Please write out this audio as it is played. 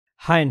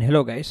Hi and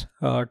hello guys.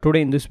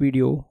 Today in this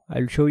video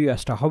I'll show you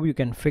as to how you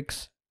can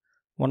fix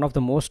one of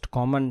the most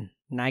common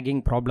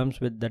nagging problems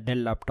with the Dell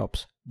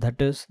laptops,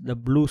 that is the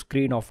blue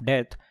screen of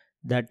death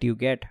that you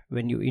get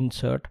when you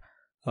insert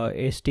a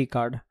SD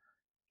card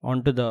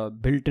onto the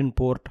built-in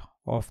port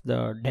of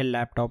the Dell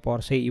laptop,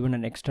 or say even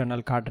an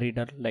external card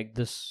reader like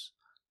this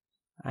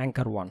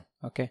Anker one.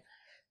 Okay,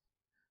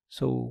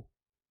 so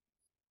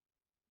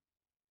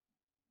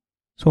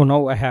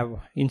now I have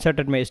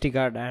inserted my SD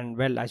card and,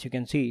 well, as you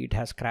can see, it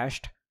has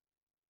crashed.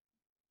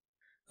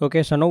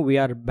 Okay, so now we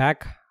are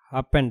back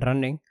up and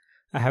running.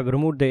 I have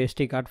removed the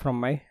SD card from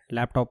my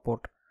laptop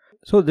port.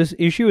 So this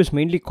issue is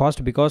mainly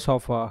caused because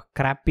of a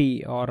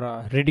crappy or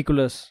a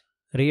ridiculous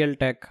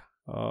REALTEK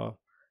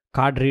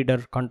card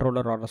reader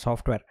controller or a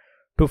software.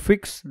 To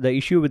fix the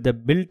issue with the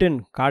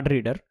built-in card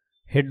reader,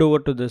 head over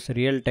to this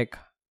REALTEK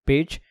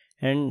page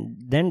and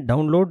then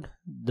download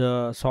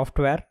the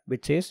software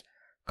which says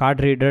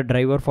card reader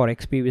driver for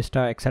XP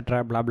Vista,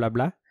 etc. blah blah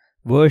blah,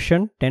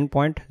 version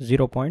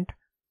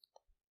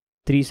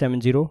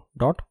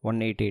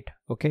 10.0.370.188.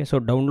 okay, so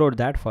download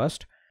that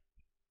first.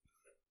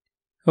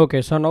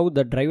 Okay, so now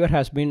the driver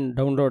has been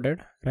downloaded.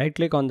 Right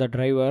click on the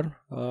driver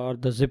or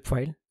the zip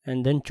file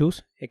and then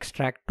choose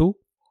extract to.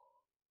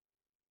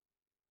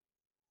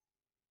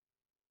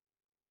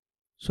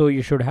 So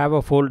you should have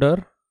a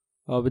folder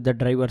with the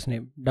driver's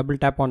name. Double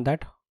tap on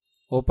that,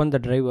 open the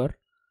driver,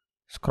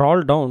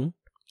 scroll down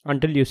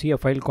until you see a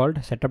file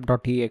called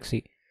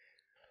setup.exe.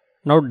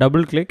 Now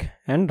double click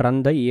and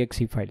run the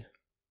exe file.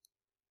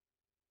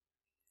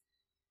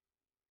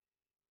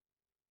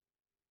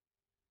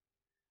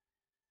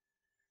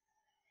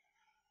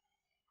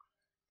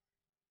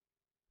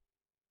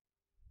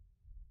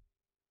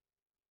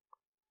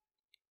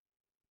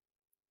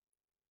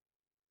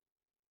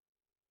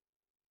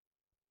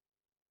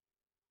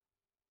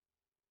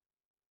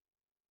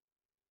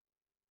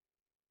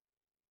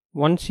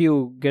 Once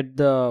you get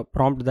the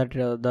prompt that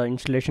the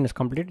installation is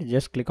complete,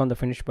 just click on the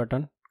finish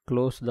button,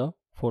 close the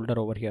folder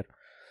over here.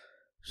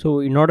 So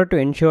in order to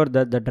ensure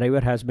that the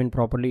driver has been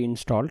properly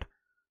installed,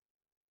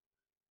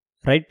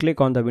 right click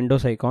on the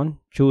Windows icon,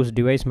 choose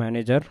device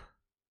manager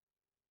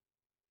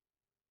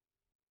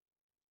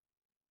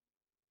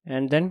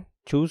and then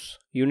choose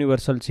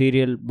universal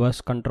serial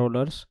bus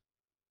controllers.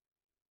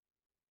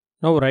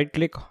 Now right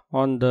click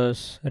on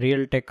this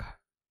REALTEK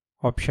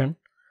option,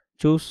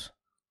 choose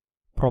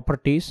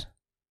properties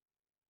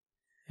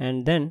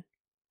and then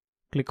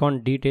click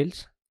on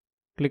details,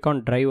 click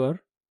on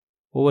driver.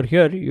 Over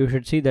here you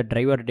should see the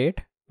driver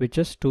date, which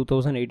is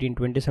 2018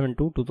 27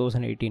 to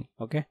 2018.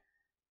 okay,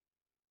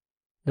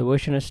 the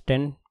version is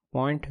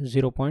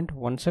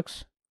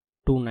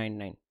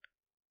 10.0.16299.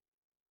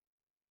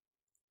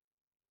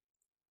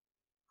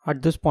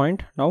 At this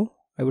point, now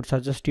I would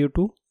suggest you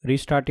to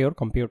restart your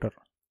computer.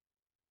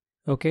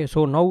 Okay,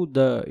 so now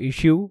the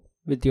issue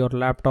with your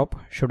laptop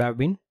should have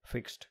been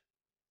fixed.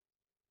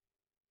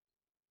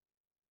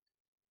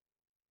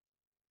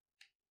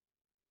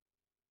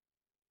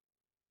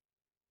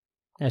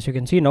 As you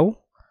can see, now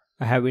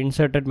I have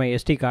inserted my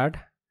SD card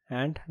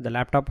and the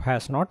laptop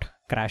has not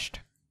crashed.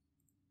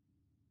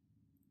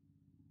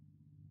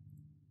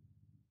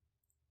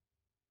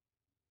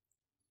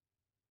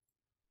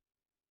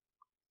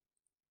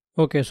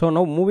 Okay, so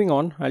now moving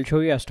on, I'll show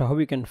you as to how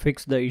we can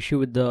fix the issue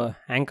with the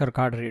Anker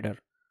card reader.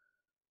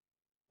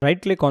 Right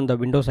click on the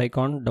Windows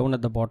icon down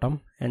at the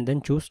bottom and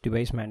then choose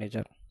device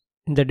manager.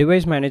 In the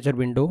device manager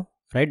window,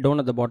 right down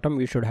at the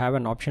bottom, you should have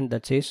an option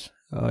that says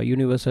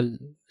universal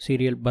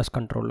serial bus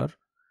controller.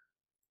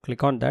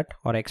 Click on that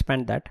or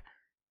expand that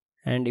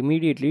and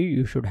immediately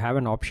you should have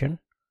an option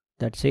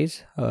that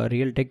says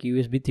REALTEK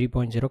USB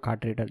 3.0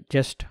 card reader.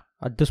 Just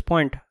at this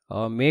point,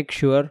 make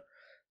sure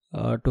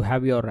to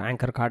have your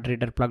Anker card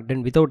reader plugged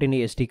in without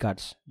any SD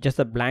cards, just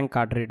a blank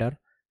card reader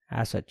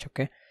as such.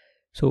 Okay,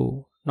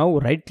 so now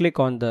right click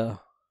on the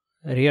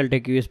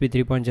REALTEK USB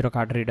 3.0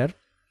 card reader,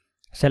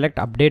 select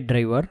update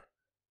driver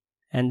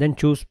and then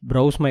choose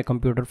browse my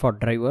computer for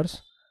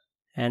drivers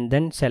and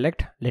then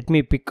select let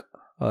me pick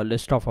a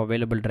list of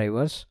available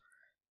drivers,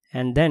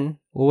 and then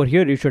over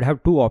here you should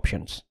have two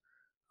options.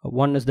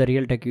 One is the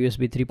REALTEK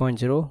USB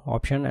 3.0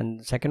 option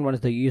and the second one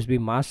is the USB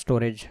mass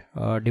storage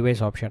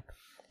device option.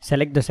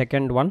 Select the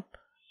second one,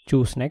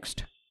 choose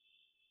next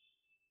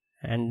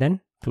and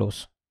then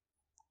close.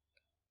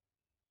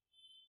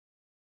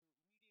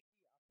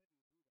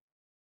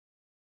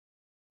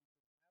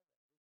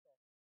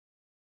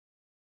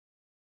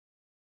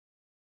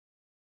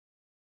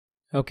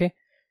 Okay,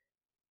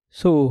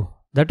 so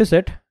that is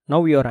it.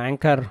 Now your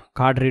Anker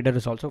card reader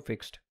is also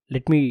fixed.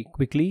 Let me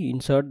quickly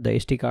insert the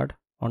SD card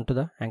onto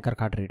the Anker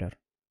card reader.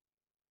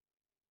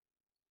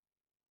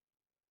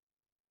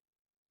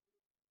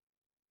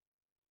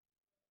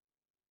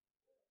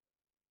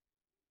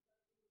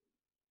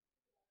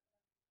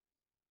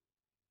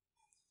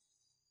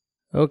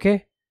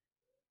 Okay,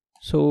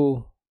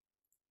 so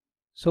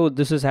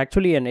this is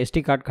actually an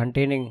SD card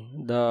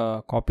containing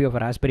the copy of a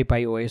Raspberry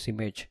Pi OS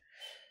image.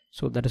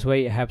 So that is why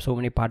I have so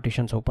many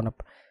partitions open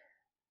up.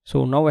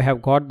 So now I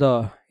have got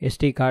the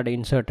SD card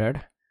inserted,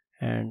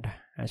 and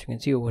as you can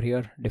see over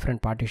here,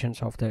 different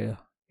partitions of the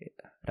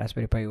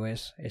Raspberry Pi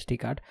OS SD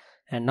card,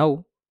 and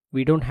now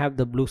we don't have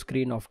the blue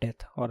screen of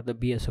death or the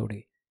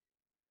BSOD.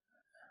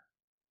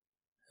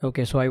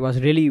 Okay, so I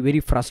was really very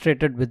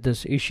frustrated with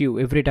this issue.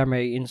 Every time I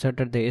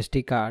inserted the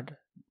SD card,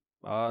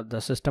 the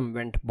system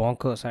went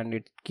bonkers and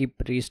it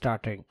keep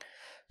restarting.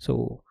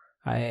 So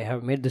I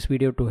have made this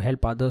video to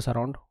help others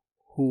around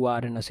who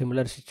are in a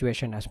similar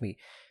situation as me.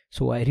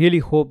 So I really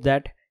hope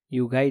that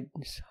you guys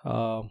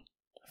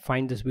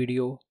find this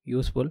video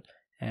useful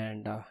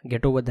and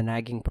get over the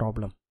nagging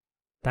problem.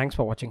 Thanks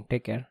for watching.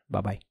 Take care.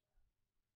 Bye bye.